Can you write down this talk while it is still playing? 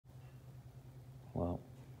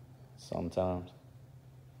sometimes.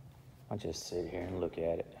 I just sit here and look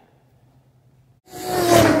at it.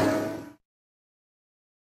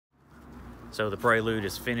 So the Prelude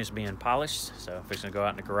is finished being polished. So I'm fixing to go out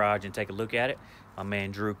in the garage and take a look at it. My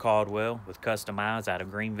man Drew Caldwell with Custom Eyes out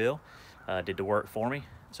of Greenville did the work for me.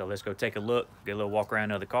 So let's go take a look, get a little walk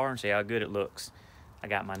around of the car and see how good it looks. I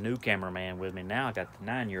got my new cameraman with me now. I got the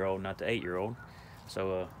 9-year-old, not the 8-year-old.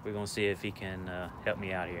 So we're gonna see if he can help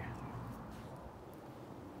me out here.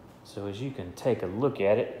 So as you can take a look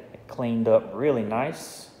at it, it cleaned up really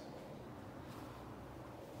nice.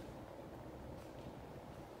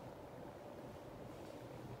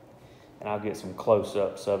 And I'll get some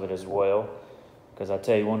close-ups of it as well, because I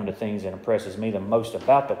tell you, one of the things that impresses me the most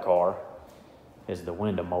about the car is the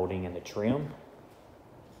window molding and the trim.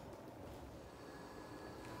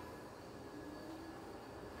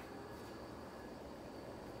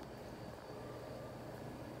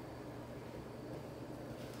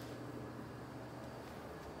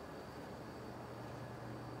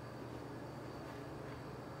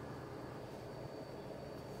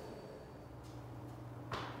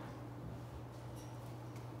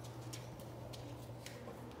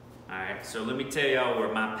 Alright, so let me tell y'all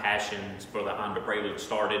where my passions for the Honda Prelude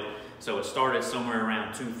started. So it started somewhere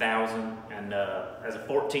around 2000, and as a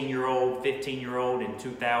 14-year-old, 15-year-old in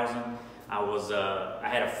 2000, I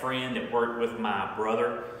had a friend that worked with my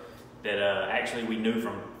brother that actually we knew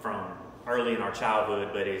from early in our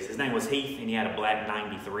childhood, but his name was Heath, and he had a black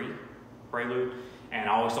 93 Prelude, and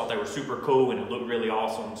I always thought they were super cool and it looked really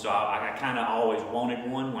awesome, so I kind of always wanted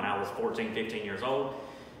one when I was 14, 15 years old.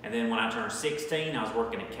 And then when I turned 16, I was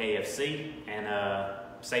working at KFC and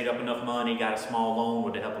saved up enough money, got a small loan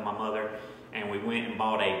with the help of my mother, and we went and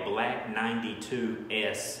bought a black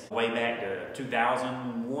 92S way back to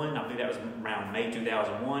 2001. I think that was around May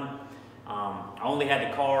 2001. I only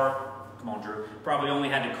had the car, come on Drew, probably only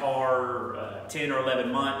had the car 10 or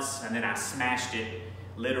 11 months, and then I smashed it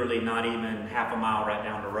literally not even half a mile right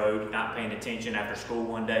down the road, not paying attention after school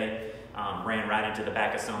one day, ran right into the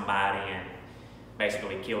back of somebody and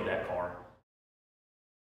basically killed that car.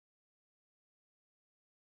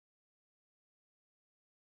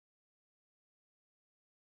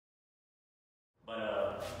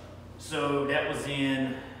 But so that was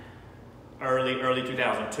in early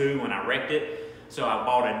 2002 when I wrecked it. So I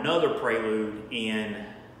bought another Prelude in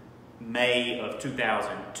May of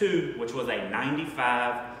 2002, which was a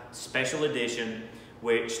 95 special edition,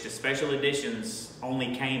 which the special editions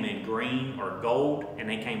only came in green or gold, and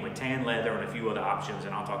they came with tan leather and a few other options,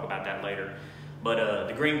 and I'll talk about that later. But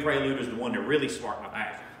the green Prelude is the one that really sparked my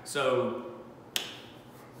passion. So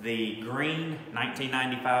the green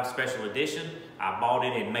 1995 special edition, I bought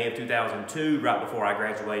it in May of 2002, right before I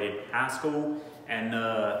graduated high school, and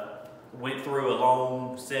went through a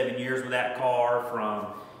long 7 years with that car, from,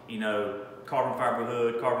 you know, carbon fiber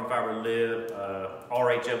hood, carbon fiber lip,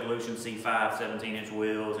 RH Evolution C5 17-inch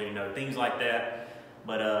wheels, and, you know, things like that.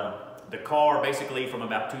 But the car, basically from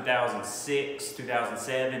about 2006,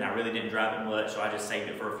 2007, I really didn't drive it much, so I just saved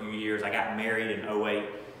it for a few years. I got married in 08,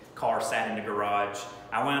 car sat in the garage.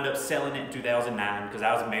 I wound up selling it in 2009 because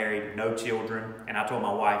I was married, no children, and I told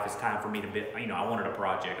my wife it's time for me to build, you know, I wanted a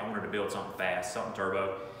project. I wanted to build something fast, something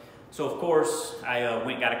turbo. So of course, I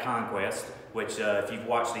went and got a Conquest, which if you've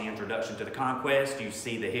watched the introduction to the Conquest, you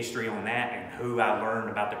see the history on that and who I learned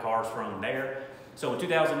about the cars from there. So in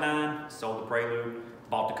 2009, sold the Prelude,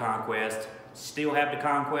 bought the Conquest, still have the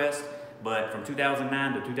Conquest, but from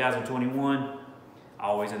 2009 to 2021,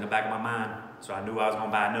 always in the back of my mind. So I knew I was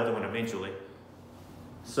gonna buy another one eventually.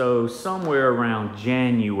 So somewhere around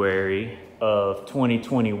January of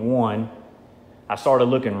 2021, I started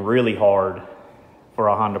looking really hard for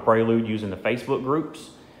a Honda Prelude using the Facebook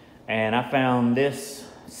groups. And I found this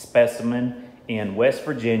specimen in West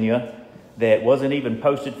Virginia that wasn't even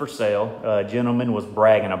posted for sale. A gentleman was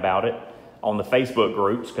bragging about it on the Facebook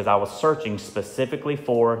groups because I was searching specifically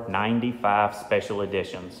for 95 special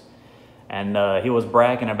editions. And he was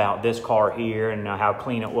bragging about this car here and how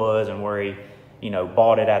clean it was and where he, you know,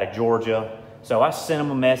 bought it out of Georgia. So I sent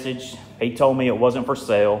him a message. He told me it wasn't for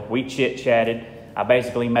sale. We chit-chatted. I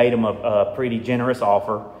basically made him a pretty generous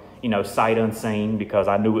offer, you know, sight unseen, because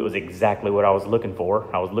I knew it was exactly what I was looking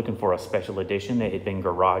for. I was looking for a special edition that had been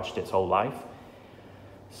garaged its whole life.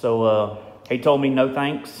 So he told me no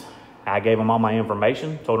thanks. I gave him all my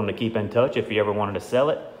information, told him to keep in touch if he ever wanted to sell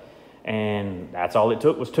it. And that's all it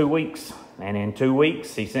took was 2 weeks. And in 2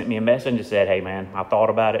 weeks, he sent me a message and said, hey man, I thought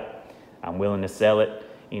about it. I'm willing to sell it.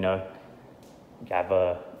 You know,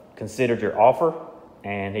 I've considered your offer.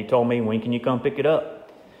 And he told me, when can you come pick it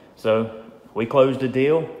up? So we closed the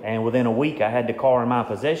deal, and within a week I had the car in my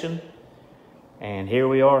possession, and here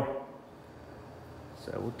we are.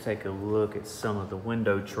 So we'll take a look at some of the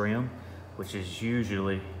window trim, which is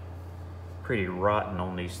usually pretty rotten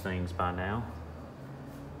on these things by now.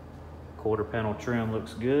 Quarter panel trim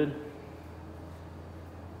looks good.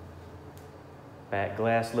 Back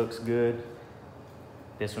glass looks good.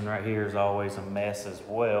 This one right here is always a mess as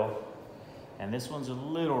well. And this one's a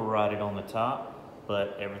little rotted on the top,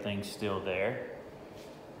 but everything's still there.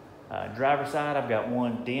 Driver's side, I've got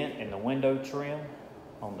one dent in the window trim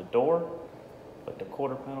on the door, but the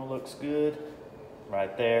quarter panel looks good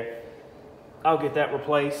right there. I'll get that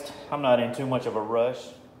replaced. I'm not in too much of a rush.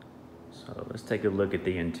 So let's take a look at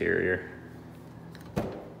the interior.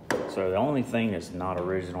 So the only thing that's not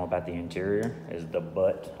original about the interior is the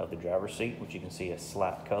butt of the driver's seat, which you can see a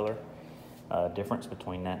slight color difference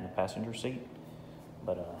between that and the passenger seat.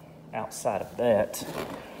 But outside of that,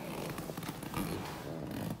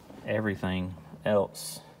 everything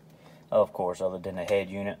else, of course, other than the head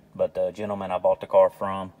unit, but the gentleman I bought the car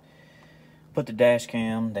from put the dash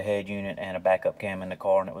cam, the head unit, and a backup cam in the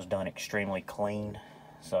car, and it was done extremely clean.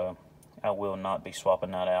 So I will not be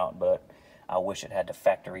swapping that out, but I wish it had the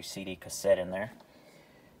factory CD cassette in there.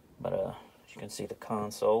 But as you can see the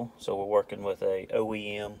console, so we're working with a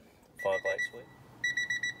OEM fog light switch.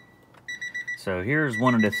 So here's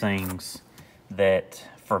one of the things that,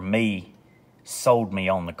 for me, sold me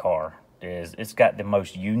on the car. Is it's got the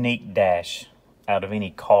most unique dash out of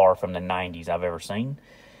any car from the 90s I've ever seen.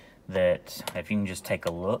 That, if you can just take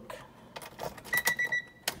a look.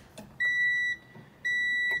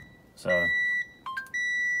 So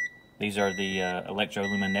these are the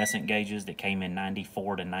electroluminescent gauges that came in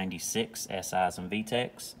 94 to 96 SIs and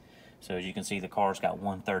VTECs. So as you can see, the car's got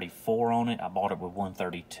 134 on it. I bought it with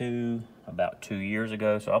 132 about 2 years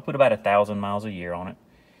ago. So I'll put about 1,000 miles a year on it.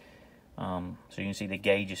 So you can see the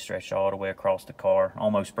gauges stretch all the way across the car.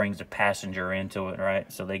 Almost brings the passenger into it,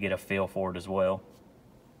 right? So they get a feel for it as well.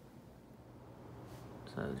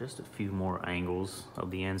 So just a few more angles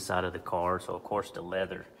of the inside of the car. So of course the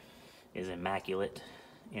leather is immaculate,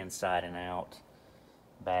 inside and out,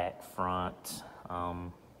 back, front.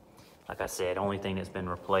 Like I said, only thing that's been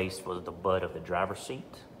replaced was the butt of the driver's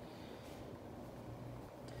seat.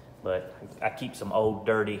 But I keep some old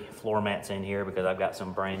dirty floor mats in here because I've got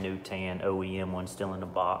some brand new tan OEM ones still in the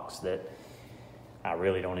box that I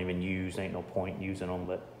really don't even use. Ain't no point using them.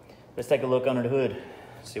 But let's take a look under the hood,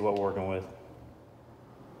 see what we're working with.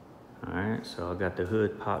 All right, so I got the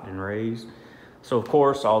hood popped and raised. So of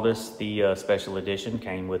course, all this, the special edition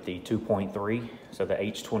came with the 2.3, so the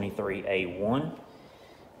H23A1,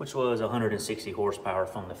 which was 160 horsepower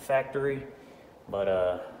from the factory.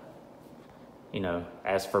 But you know,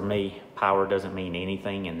 as for me, power doesn't mean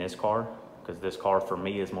anything in this car, because this car for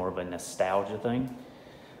me is more of a nostalgia thing.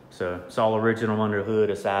 So it's all original under the hood,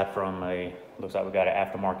 aside from looks like we got an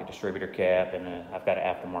aftermarket distributor cap, and I've got an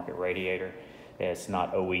aftermarket radiator. It's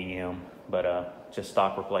not OEM, but just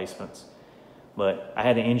stock replacements. But I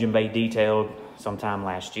had the engine bay detailed sometime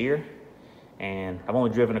last year, and I've only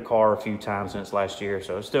driven a car a few times since last year,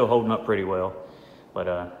 so it's still holding up pretty well.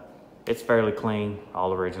 But it's fairly clean,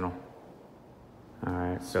 all original. All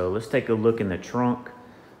right, so let's take a look in the trunk.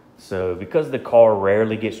 So because the car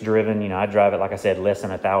rarely gets driven, you know, I drive it, like I said, less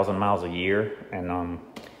than 1,000 miles a year, and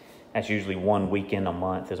that's usually 1 weekend a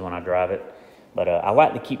month is when I drive it. But I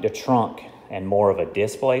like to keep the trunk in more of a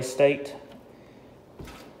display state.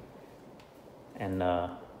 And I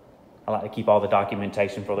like to keep all the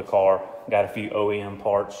documentation for the car. Got a few OEM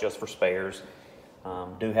parts just for spares.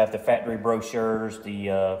 Do have the factory brochures,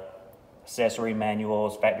 the accessory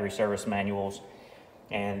manuals, factory service manuals.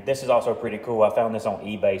 And this is also pretty cool. I found this on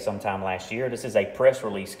eBay sometime last year. This is a press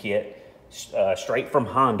release kit straight from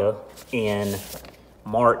Honda in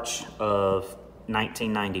March of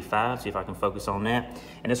 1995. See if I can focus on that.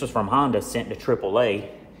 And this was from Honda, sent to AAA.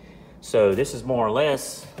 So this is more or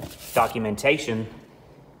less documentation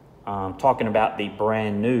talking about the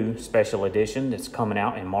brand new special edition that's coming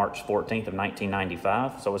out in March 14th of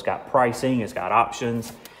 1995. So it's got pricing, it's got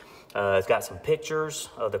options, it's got some pictures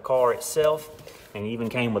of the car itself, and it even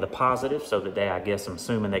came with a positive so that they, I guess I'm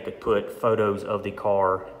assuming they could put photos of the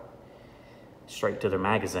car straight to their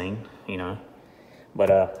magazine, you know. But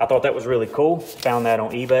I thought that was really cool. Found that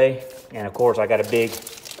on eBay. And of course I got a big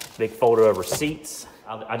folder of receipts.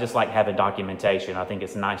 I just like having documentation. I think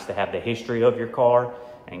it's nice to have the history of your car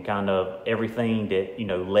and kind of everything that, you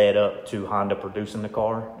know, led up to Honda producing the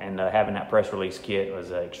car. And having that press release kit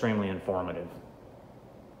was extremely informative.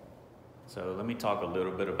 So let me talk a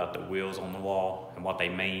little bit about the wheels on the wall and what they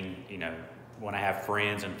mean. You know, when I have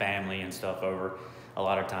friends and family and stuff over, a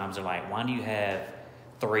lot of times they're like, why do you have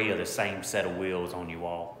 3 of the same set of wheels on you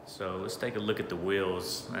all. So let's take a look at the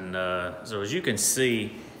wheels. And so as you can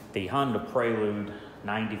see, the Honda Prelude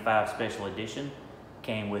 95 Special Edition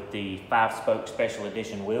came with the 5-spoke Special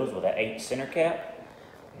Edition wheels with an 8 center cap.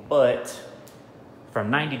 But from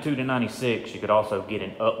 92 to 96, you could also get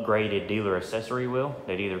an upgraded dealer accessory wheel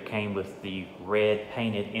that either came with the red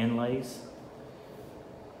painted inlays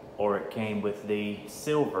or it came with the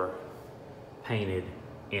silver painted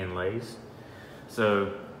inlays.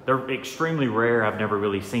 So they're extremely rare. I've never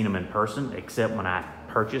really seen them in person except when I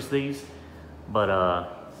purchased these. But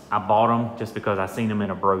I bought them just because I seen them in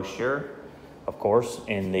a brochure, of course,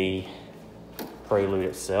 in the Prelude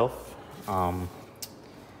itself. So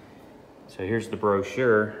here's the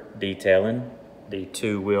brochure detailing the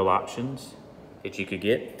 2 wheel options that you could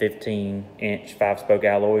get. 15-inch 5-spoke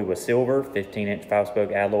alloy with silver, 15-inch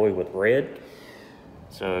 5-spoke alloy with red.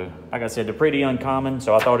 So, like I said, they're pretty uncommon,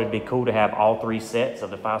 so I thought it'd be cool to have all 3 sets of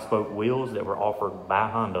the 5-spoke wheels that were offered by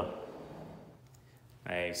Honda.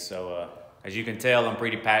 Hey, so as you can tell, I'm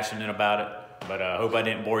pretty passionate about it, but I hope I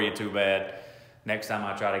didn't bore you too bad. Next time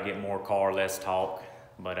I'll try to get more car, less talk.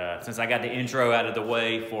 But since I got the intro out of the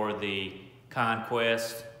way for the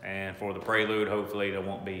Conquest and for the Prelude, hopefully there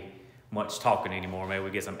won't be much talking anymore. Maybe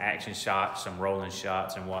we get some action shots, some rolling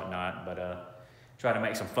shots and whatnot, but try to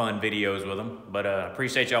make some fun videos with them. But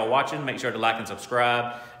appreciate y'all watching. Make sure to like and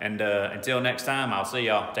subscribe. And until next time, I'll see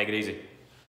y'all. Take it easy.